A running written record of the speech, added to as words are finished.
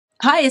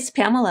Hi, it's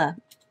Pamela.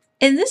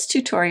 In this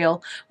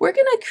tutorial, we're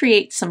going to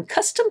create some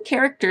custom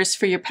characters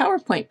for your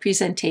PowerPoint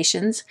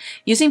presentations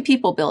using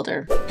People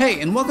Builder. Hey,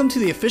 and welcome to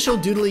the official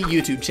Doodly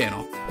YouTube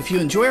channel. If you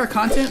enjoy our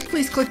content,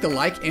 please click the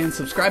like and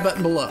subscribe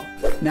button below.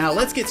 Now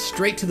let's get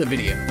straight to the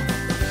video.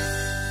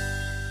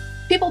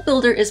 People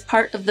Builder is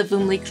part of the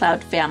Doodly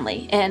Cloud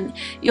family, and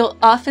you'll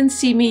often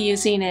see me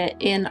using it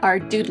in our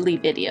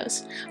Doodly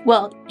videos.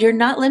 Well, you're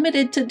not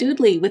limited to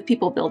Doodly with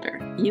People Builder.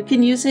 You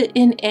can use it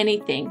in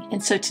anything,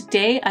 and so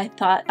today I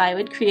thought I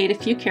would create a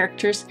few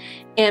characters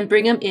and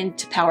bring them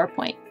into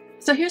PowerPoint.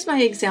 So here's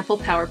my example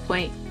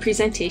PowerPoint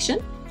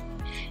presentation,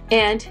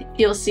 and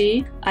you'll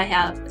see I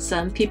have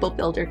some People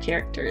Builder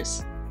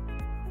characters.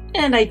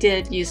 And I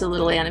did use a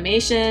little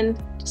animation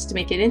just to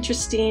make it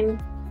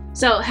interesting.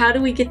 So how do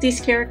we get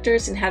these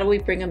characters and how do we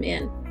bring them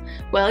in?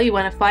 Well, you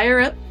want to fire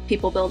up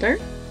People Builder.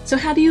 So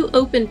how do you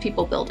open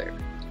People Builder?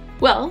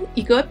 Well,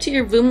 you go up to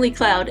your Doodly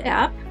Cloud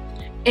app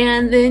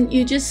and then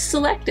you just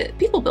select it,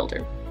 People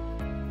Builder.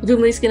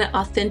 Doodly is going to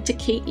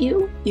authenticate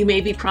you. You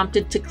may be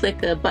prompted to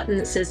click a button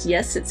that says,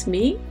 yes, it's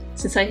me.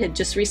 Since I had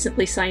just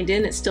recently signed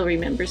in, it still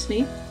remembers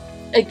me.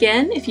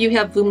 Again, if you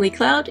have Doodly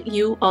Cloud,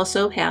 you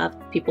also have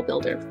People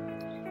Builder.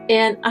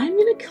 And I'm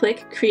going to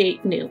click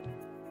Create New.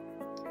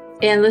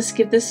 And let's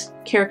give this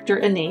character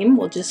a name.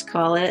 We'll just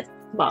call it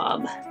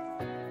Bob.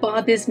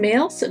 Bob is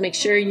male, so make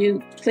sure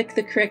you click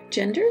the correct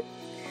gender.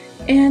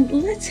 And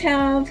let's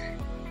have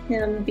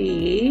him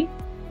be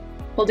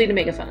holding a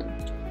megaphone.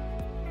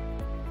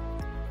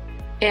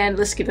 And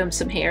let's give him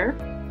some hair.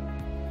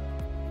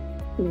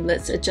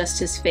 Let's adjust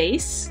his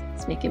face.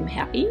 Let's make him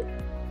happy.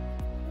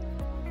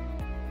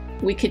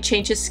 We could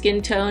change his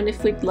skin tone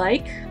if we'd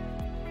like.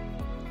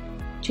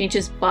 Change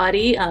his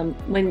body.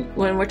 When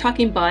we're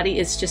talking body,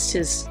 it's just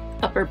his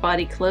upper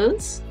body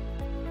clothes.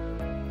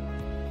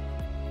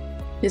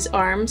 His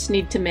arms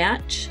need to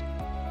match.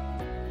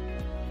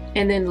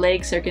 And then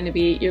legs are going to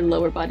be your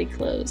lower body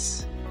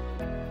clothes.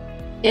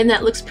 And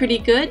that looks pretty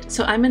good,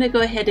 so I'm going to go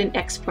ahead and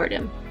export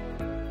him.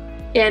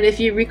 And if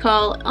you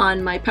recall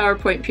on my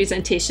PowerPoint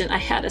presentation, I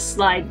had a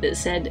slide that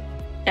said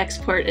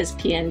export as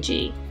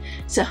PNG.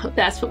 So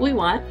that's what we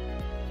want.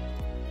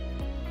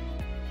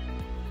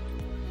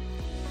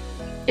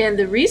 And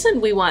the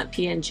reason we want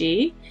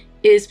PNG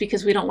is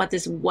because we don't want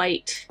this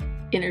white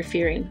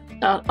interfering.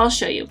 I'll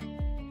show you.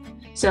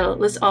 So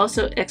let's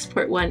also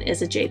export one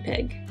as a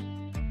JPEG.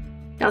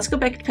 Now let's go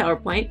back to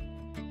PowerPoint.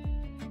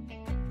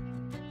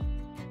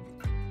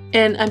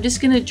 And I'm just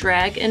going to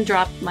drag and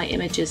drop my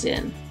images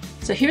in.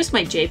 So here's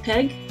my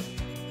JPEG.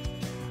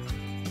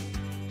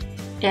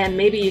 And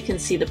maybe you can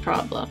see the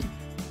problem.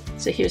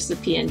 So here's the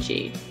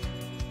PNG.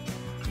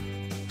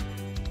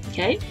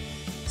 Okay,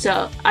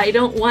 so I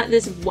don't want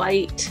this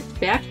white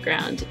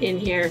background in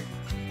here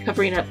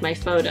covering up my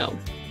photo.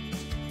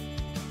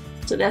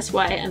 So that's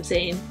why I'm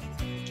saying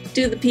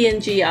do the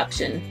PNG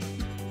option.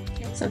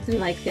 Something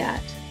like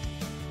that.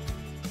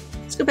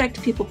 Let's go back to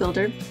People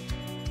Builder.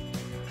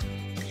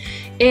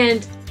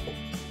 And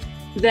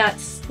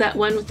that's that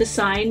one with the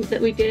sign that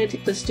we did.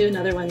 Let's do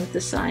another one with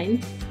the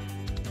sign.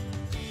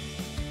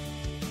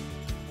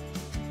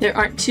 There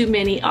aren't too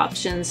many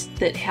options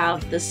that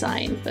have the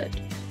sign, but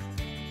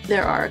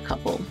there are a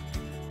couple.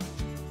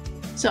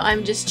 So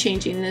I'm just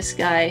changing this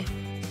guy.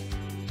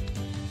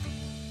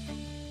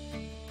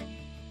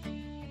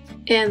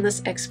 And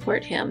let's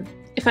export him.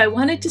 If I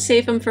wanted to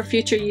save him for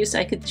future use,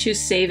 I could choose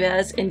Save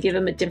As and give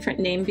him a different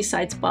name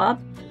besides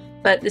Bob,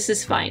 but this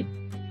is fine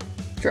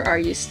for our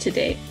use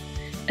today.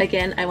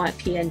 Again, I want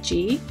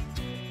PNG.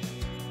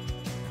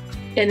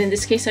 And in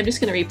this case, I'm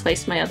just going to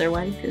replace my other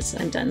one because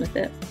I'm done with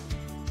it.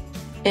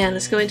 And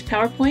let's go into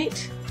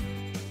PowerPoint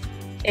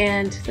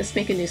and let's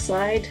make a new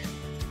slide.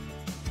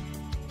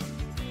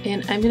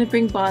 And I'm going to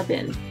bring Bob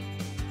in.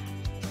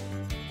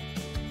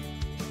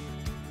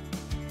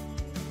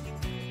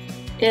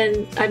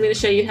 And I'm going to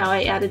show you how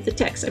I added the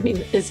text. I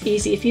mean, it's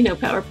easy. If you know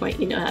PowerPoint,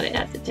 you know how to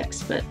add the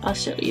text, but I'll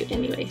show you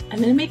anyway. I'm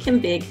going to make him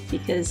big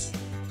because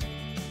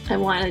I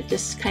want to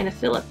just kind of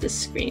fill up this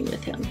screen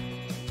with him.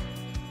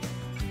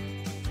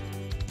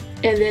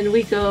 And then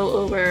we go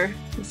over,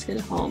 let's go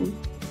to home,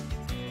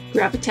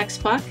 grab a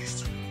text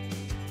box,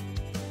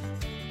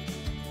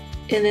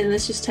 and then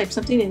let's just type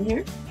something in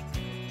here.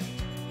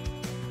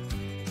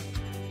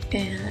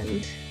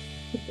 And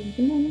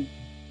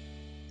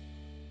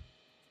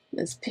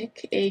let's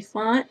pick a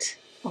font.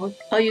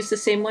 I'll use the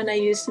same one I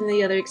used in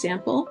the other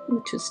example,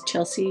 which was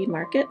Chelsea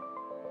Market.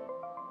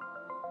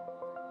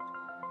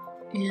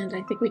 And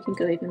I think we can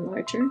go even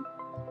larger.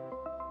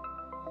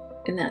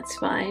 And that's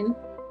fine.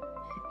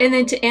 And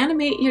then to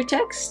animate your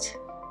text,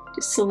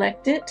 just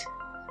select it,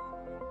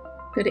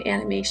 go to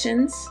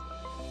Animations,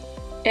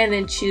 and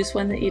then choose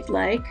one that you'd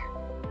like.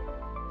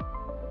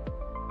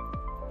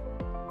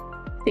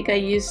 I think I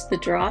used the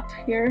drop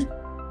here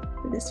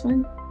for this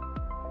one.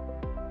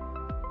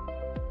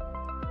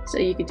 So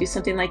you could do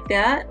something like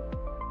that.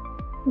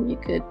 You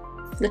could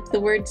flip the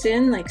words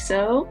in like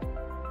so.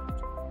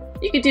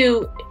 You could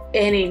do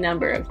any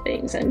number of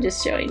things. I'm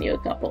just showing you a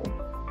couple.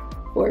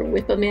 Or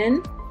whip them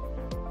in.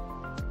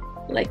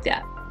 like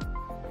that.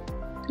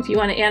 If you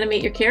want to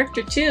animate your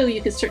character too,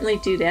 you can certainly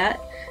do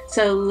that.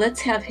 So let's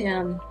have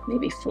him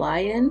maybe fly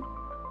in,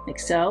 like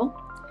so.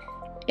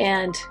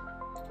 And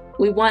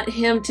we want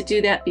him to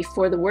do that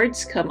before the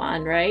words come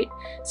on, right?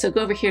 So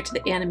go over here to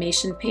the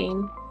animation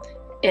pane,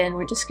 and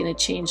we're just going to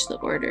change the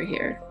order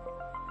here.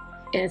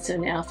 And so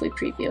now if we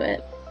preview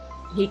it,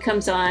 he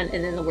comes on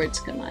and then the words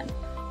come on.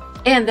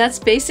 And that's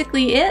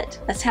basically it.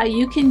 That's how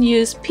you can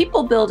use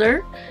People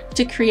Builder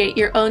to create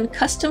your own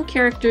custom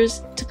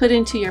characters to put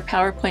into your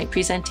PowerPoint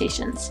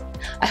presentations.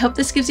 I hope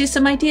this gives you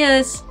some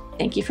ideas.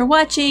 Thank you for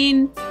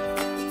watching.